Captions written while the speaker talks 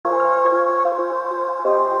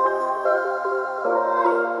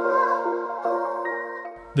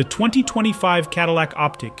The 2025 Cadillac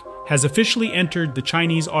Optiq has officially entered the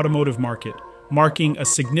Chinese automotive market, marking a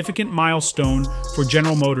significant milestone for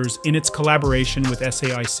General Motors in its collaboration with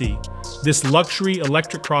SAIC. This luxury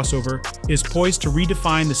electric crossover is poised to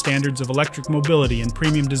redefine the standards of electric mobility and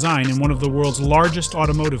premium design in one of the world's largest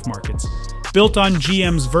automotive markets. Built on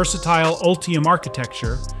GM's versatile Ultium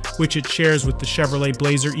architecture, which it shares with the Chevrolet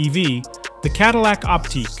Blazer EV, the Cadillac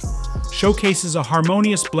Optiq showcases a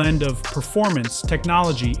harmonious blend of performance,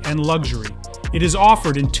 technology, and luxury. It is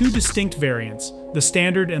offered in two distinct variants, the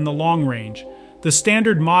standard and the long range. The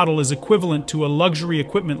standard model is equivalent to a luxury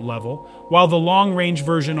equipment level, while the long-range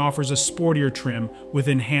version offers a sportier trim with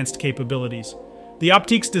enhanced capabilities. The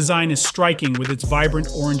Optiq's design is striking with its vibrant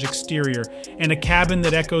orange exterior and a cabin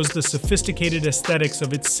that echoes the sophisticated aesthetics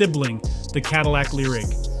of its sibling, the Cadillac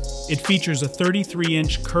Lyriq. It features a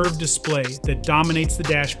 33-inch curved display that dominates the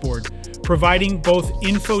dashboard, providing both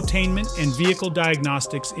infotainment and vehicle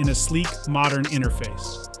diagnostics in a sleek, modern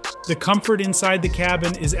interface. The comfort inside the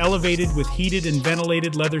cabin is elevated with heated and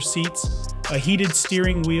ventilated leather seats, a heated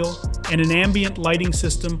steering wheel, and an ambient lighting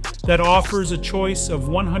system that offers a choice of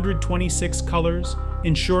 126 colors,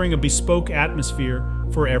 ensuring a bespoke atmosphere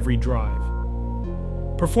for every drive.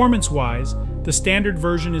 Performance-wise, the standard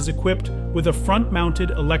version is equipped with a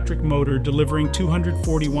front-mounted electric motor delivering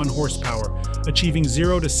 241 horsepower, achieving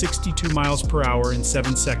 0 to 62 miles per hour in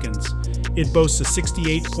 7 seconds. It boasts a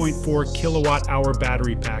 68.4 kilowatt-hour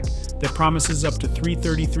battery pack that promises up to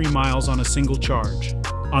 333 miles on a single charge.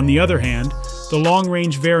 On the other hand, the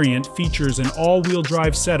long-range variant features an all-wheel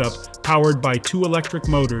drive setup powered by 2 electric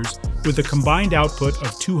motors with a combined output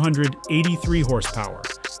of 283 horsepower,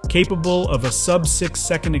 capable of a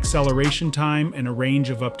sub-6-second acceleration time and a range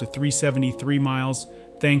of up to 373 miles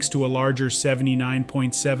thanks to a larger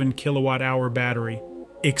 79.7 kilowatt-hour battery.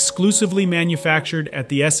 Exclusively manufactured at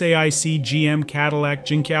the SAIC GM Cadillac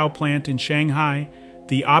Jinqiao plant in Shanghai,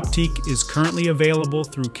 the Optiq is currently available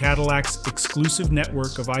through Cadillac's exclusive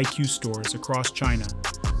network of IQ stores across China,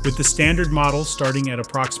 with the standard model starting at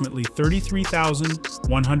approximately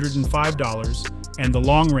 $33,105 and the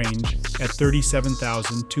long range at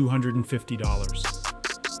 $37,250.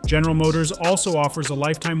 General Motors also offers a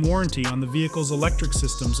lifetime warranty on the vehicle's electric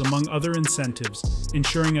systems, among other incentives,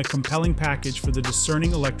 ensuring a compelling package for the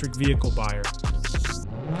discerning electric vehicle buyer.